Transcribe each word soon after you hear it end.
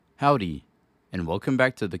Howdy, and welcome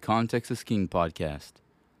back to the Context is King podcast.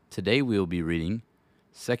 Today we will be reading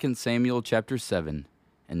 2 Samuel chapter 7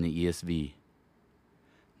 in the ESV.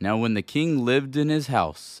 Now when the king lived in his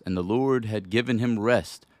house, and the Lord had given him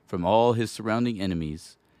rest from all his surrounding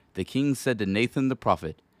enemies, the king said to Nathan the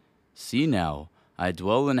prophet, "See now, I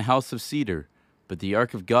dwell in a house of cedar, but the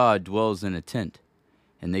ark of God dwells in a tent."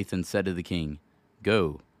 And Nathan said to the king,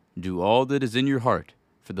 "Go, do all that is in your heart,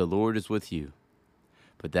 for the Lord is with you."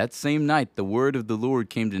 But that same night the word of the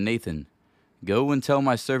Lord came to Nathan, "Go and tell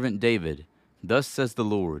my servant David, thus says the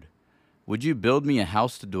Lord, would you build me a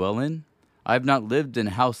house to dwell in? I have not lived in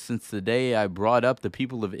a house since the day I brought up the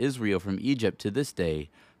people of Israel from Egypt to this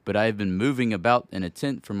day, but I have been moving about in a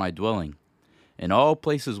tent for my dwelling. In all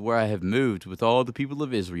places where I have moved with all the people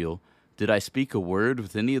of Israel, did I speak a word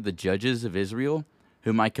with any of the judges of Israel,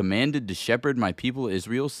 whom I commanded to shepherd my people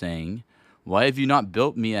Israel, saying, Why have you not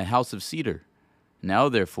built me a house of cedar? Now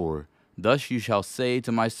therefore, thus you shall say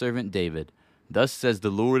to my servant David, Thus says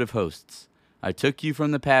the Lord of hosts, I took you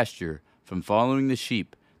from the pasture, from following the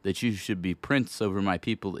sheep, that you should be prince over my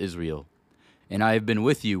people Israel. And I have been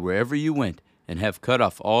with you wherever you went, and have cut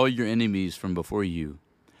off all your enemies from before you.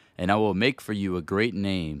 And I will make for you a great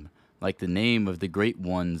name, like the name of the great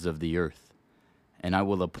ones of the earth. And I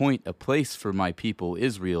will appoint a place for my people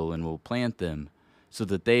Israel, and will plant them, so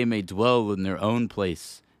that they may dwell in their own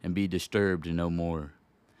place, and be disturbed no more.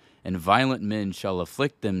 And violent men shall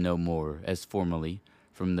afflict them no more, as formerly,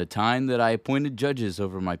 from the time that I appointed judges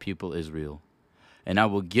over my people Israel. And I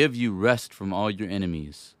will give you rest from all your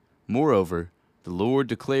enemies. Moreover, the Lord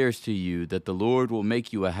declares to you that the Lord will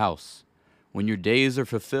make you a house. When your days are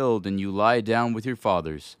fulfilled and you lie down with your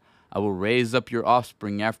fathers, I will raise up your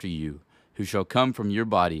offspring after you, who shall come from your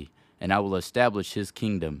body, and I will establish his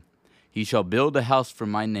kingdom. He shall build a house for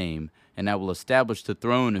my name, and I will establish the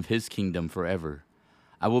throne of his kingdom forever.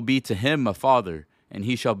 I will be to him a father, and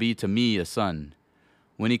he shall be to me a son.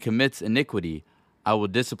 When he commits iniquity, I will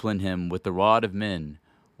discipline him with the rod of men,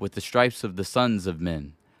 with the stripes of the sons of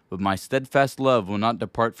men. But my steadfast love will not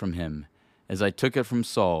depart from him, as I took it from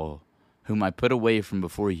Saul, whom I put away from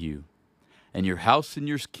before you. And your house and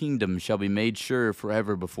your kingdom shall be made sure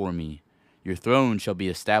forever before me. Your throne shall be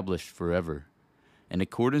established forever. In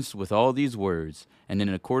accordance with all these words, and in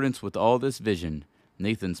accordance with all this vision,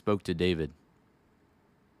 Nathan spoke to David.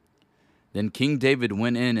 Then King David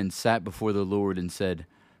went in and sat before the Lord and said,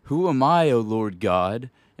 Who am I, O Lord God,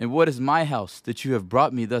 and what is my house, that you have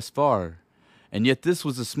brought me thus far? And yet this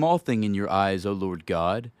was a small thing in your eyes, O Lord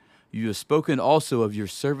God. You have spoken also of your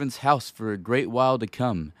servant's house for a great while to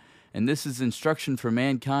come, and this is instruction for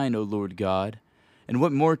mankind, O Lord God. And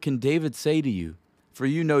what more can David say to you? For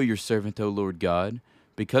you know your servant, O Lord God.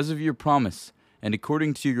 Because of your promise, and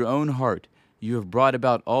according to your own heart, you have brought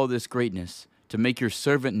about all this greatness, to make your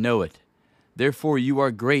servant know it. Therefore you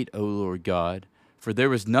are great, O Lord God, for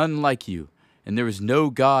there is none like you, and there is no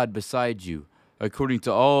God beside you, according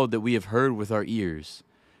to all that we have heard with our ears.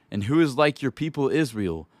 And who is like your people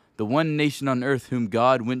Israel, the one nation on earth whom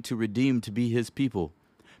God went to redeem to be his people,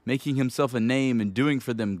 making himself a name and doing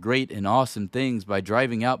for them great and awesome things by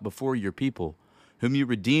driving out before your people, whom you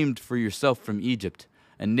redeemed for yourself from Egypt,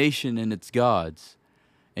 a nation and its gods.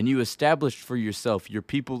 And you established for yourself your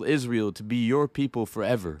people Israel to be your people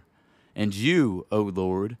forever. And you, O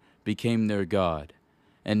Lord, became their God.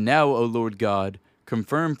 And now, O Lord God,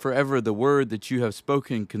 confirm forever the word that you have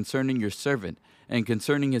spoken concerning your servant and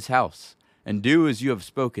concerning his house, and do as you have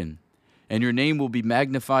spoken. And your name will be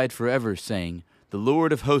magnified forever, saying, The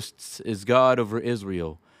Lord of hosts is God over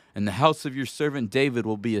Israel, and the house of your servant David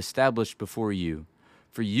will be established before you.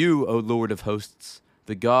 For you, O Lord of hosts,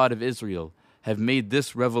 the God of Israel, have made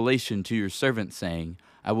this revelation to your servant, saying,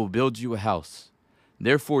 I will build you a house.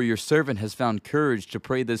 Therefore your servant has found courage to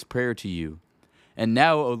pray this prayer to you. And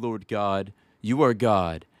now, O Lord God, you are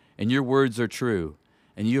God, and your words are true,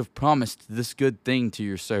 and you have promised this good thing to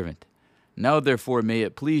your servant. Now therefore may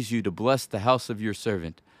it please you to bless the house of your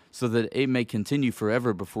servant, so that it may continue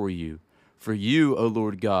forever before you. For you, O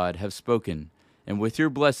Lord God, have spoken, and with your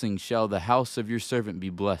blessing shall the house of your servant be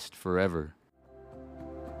blessed forever.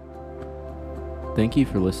 Thank you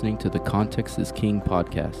for listening to the Context is King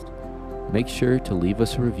podcast. Make sure to leave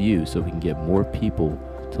us a review so we can get more people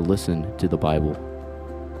to listen to the Bible.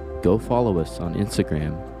 Go follow us on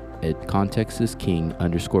Instagram at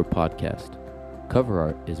contextisking_podcast. Cover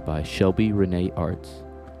art is by Shelby Renee Arts.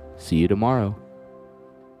 See you tomorrow.